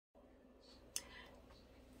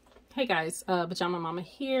Hey guys, Pajama Mama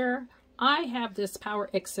here. I have this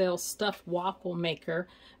PowerXL stuffed waffle maker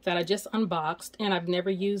that I just unboxed and I've never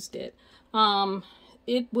used it.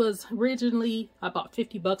 It was originally about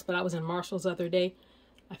 50 bucks, but I was in Marshall's the other day.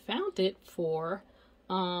 I found it for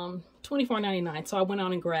 $24.99, so I went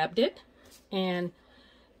on and grabbed it. And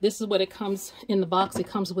this is what it comes in the box. It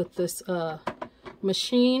comes with this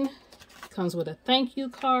machine. It comes with a thank you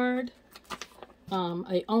card,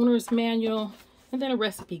 a owner's manual, and then a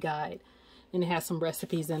recipe guide, and it has some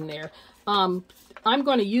recipes in there. I'm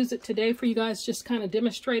going to use it today for you guys, just kind of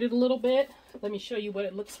demonstrate it a little bit. Let me show you what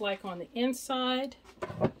it looks like on the inside.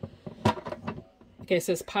 Okay, it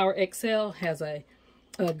says PowerXL, has a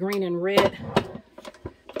green and red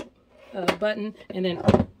button, and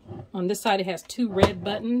then on this side it has two red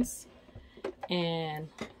buttons, and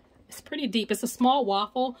it's pretty deep. It's a small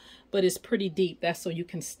waffle, but it's pretty deep. That's so you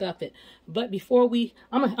can stuff it. But before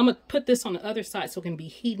I'm gonna put this on the other side so it can be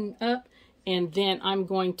heating up, and then I'm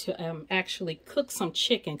going to actually cook some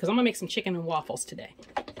chicken, because I'm gonna make some chicken and waffles today.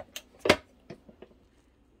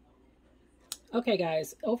 Okay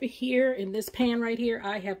guys, over here in this pan right here,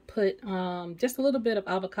 I have put just a little bit of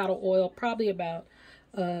avocado oil, probably about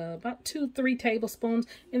 2-3 tablespoons.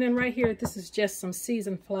 And then right here, this is just some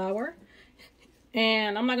seasoned flour.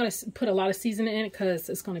 And I'm not going to put a lot of seasoning in it because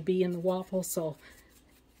it's going to be in the waffle. So,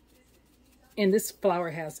 and this flour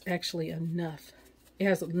has actually enough. It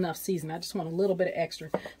has enough seasoning. I just want a little bit of extra.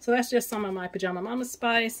 So that's just some of my Pajama Mama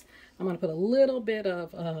spice. I'm going to put a little bit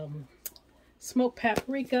of smoked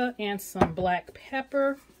paprika and some black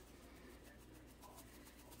pepper.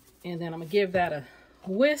 And then I'm going to give that a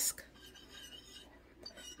whisk.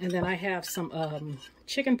 And then I have some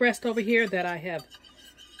chicken breast over here that I have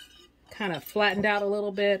kind of flattened out a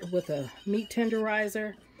little bit with a meat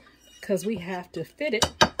tenderizer, because we have to fit it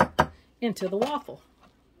into the waffle.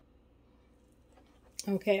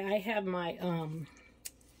 Okay, I have my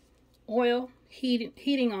oil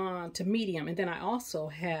heating on to medium, and then I also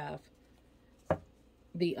have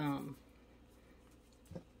the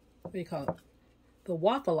what do you call it, the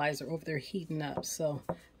waffleizer over there heating up. So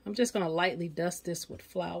I'm just going to lightly dust this with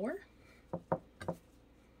flour.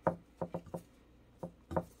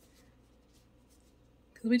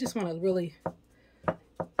 We just want to really,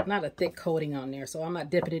 not a thick coating on there, so I'm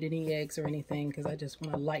not dipping it in any eggs or anything, because I just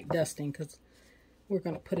want a light dusting, because we're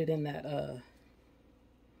going to put it in that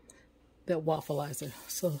waffleizer.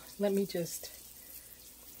 So let me just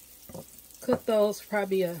cook those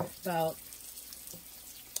probably about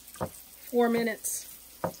 4 minutes,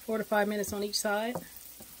 4 to 5 minutes on each side.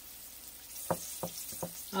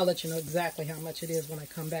 I'll let you know exactly how much it is when I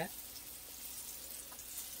come back.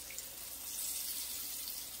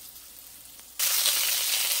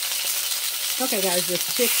 Okay guys, the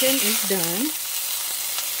chicken is done.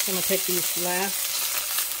 I'm going to take these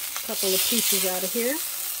last couple of pieces out of here.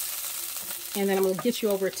 And then I'm going to get you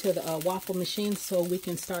over to the waffle machine so we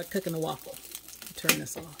can start cooking the waffle. Turn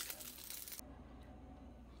this off.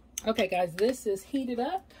 Okay guys, this is heated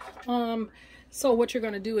up. So what you're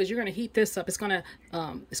going to do is you're going to heat this up. It's going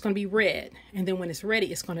to be red. And then when it's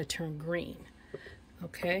ready, it's going to turn green.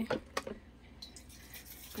 Okay.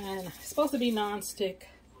 And it's supposed to be non-stick,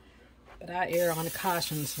 but I err on the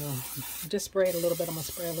caution, so I just sprayed a little bit. I'm going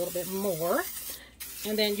to spray a little bit more.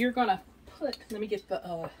 And then you're going to put, let me get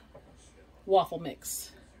the waffle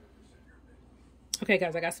mix. Okay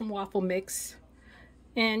guys, I got some waffle mix.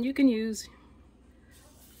 And you can use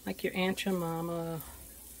like your Aunt your Mama,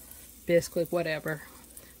 Bisquick, whatever.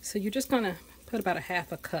 So you're just going to put about a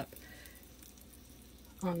half a cup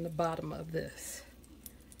on the bottom of this.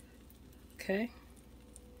 Okay.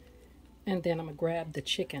 And then I'm going to grab the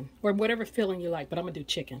chicken, or whatever filling you like, but I'm going to do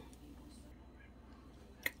chicken.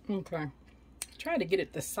 Okay. Try to get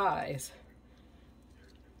it the size.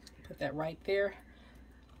 Put that right there.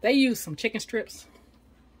 They use some chicken strips.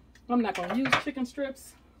 I'm not going to use chicken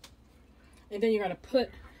strips. And then you're going to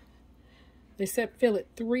put, they said fill it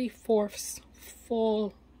 3/4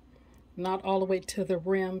 full, not all the way to the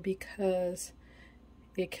rim, because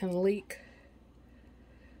it can leak.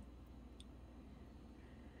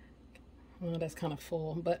 Well, that's kind of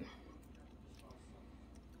full, but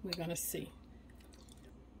we're going to see.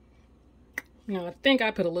 Now, I think I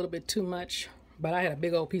put a little bit too much, but I had a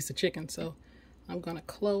big old piece of chicken, so I'm going to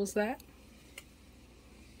close that.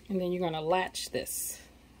 And then you're going to latch this.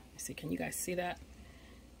 Let's see, can you guys see that?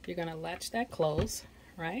 You're going to latch that close,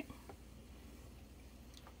 right?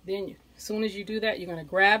 Then, as soon as you do that, you're going to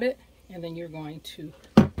grab it, and then you're going to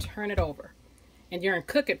turn it over. And you're going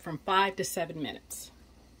to cook it from 5 to 7 minutes.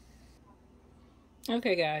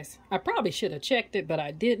 Okay guys, I probably should have checked it, but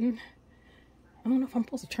I didn't. I don't know if I'm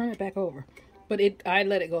supposed to turn it back over. but I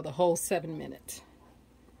let it go the whole 7 minutes.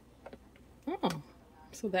 Oh,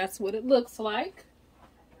 so that's what it looks like.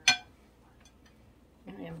 I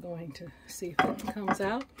am going to see if it comes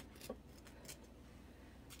out.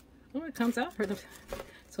 Oh, it comes out pretty.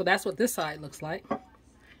 So that's what this side looks like.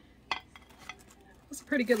 It's a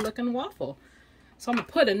pretty good looking waffle. So I'm gonna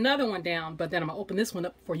put another one down, but then I'm gonna open this one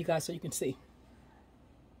up for you guys so you can see.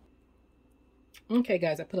 Okay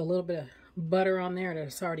guys, I put a little bit of butter on there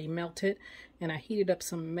that's already melted, and I heated up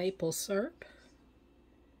some maple syrup.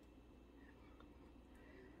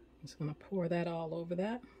 I'm just gonna pour that all over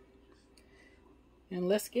that. And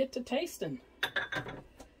let's get to tasting.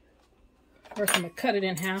 First, I'm gonna cut it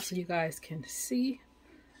in half so you guys can see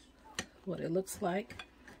what it looks like.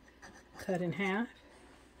 Cut in half.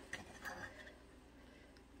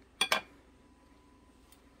 So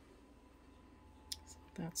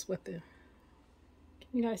that's what the, can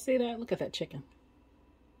you guys see that? Look at that chicken.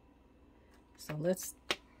 So let's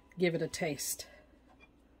give it a taste.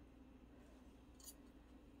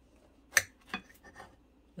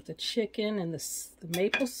 With the chicken and the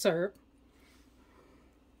maple syrup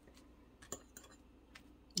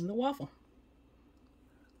and the waffle.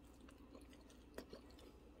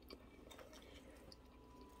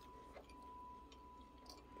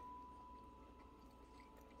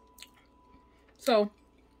 So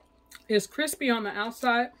it's crispy on the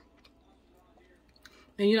outside,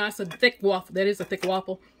 and you know it's a thick waffle. That is a thick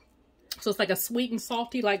waffle. So it's like a sweet and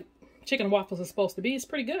salty, like chicken waffles are supposed to be. It's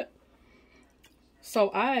pretty good.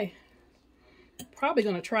 So I probably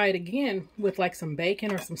gonna try it again with like some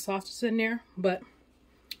bacon or some sausage in there, but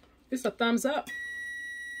it's a thumbs up.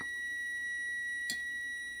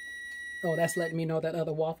 Oh, that's letting me know that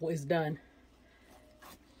other waffle is done.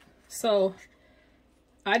 So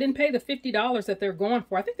I didn't pay the $50 that they're going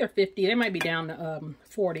for. I think they're 50. They might be down to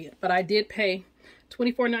 40, but I did pay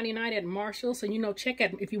 $24.99 at Marshall's. So, you know, check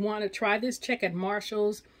at, if you want to try this, check at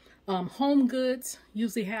Marshall's. Home Goods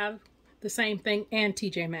usually have the same thing, and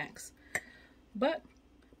TJ Maxx. But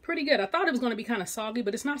pretty good. I thought it was going to be kind of soggy,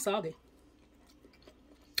 but it's not soggy.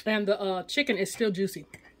 And the chicken is still juicy.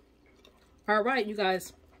 All right, you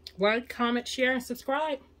guys. Like, comment, share, and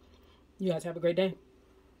subscribe. You guys have a great day.